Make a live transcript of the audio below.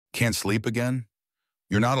Can't sleep again?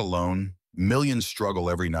 You're not alone. Millions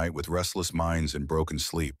struggle every night with restless minds and broken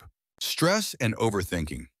sleep. Stress and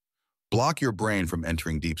overthinking block your brain from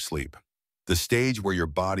entering deep sleep, the stage where your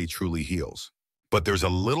body truly heals. But there's a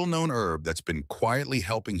little-known herb that's been quietly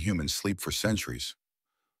helping humans sleep for centuries.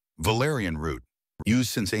 Valerian root. Used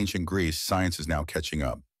since ancient Greece, science is now catching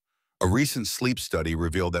up. A recent sleep study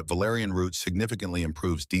revealed that valerian root significantly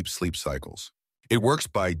improves deep sleep cycles. It works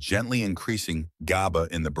by gently increasing GABA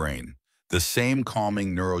in the brain, the same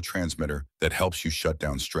calming neurotransmitter that helps you shut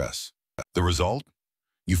down stress. The result?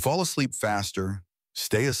 You fall asleep faster,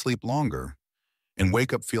 stay asleep longer, and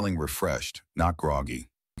wake up feeling refreshed, not groggy.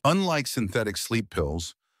 Unlike synthetic sleep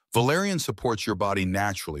pills, valerian supports your body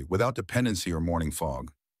naturally without dependency or morning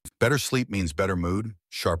fog. Better sleep means better mood,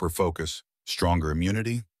 sharper focus, stronger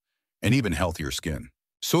immunity, and even healthier skin.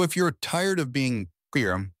 So if you're tired of being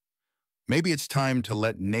queer, maybe it's time to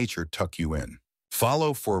let nature tuck you in.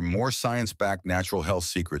 Follow for more science-backed natural health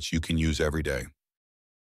secrets you can use every day.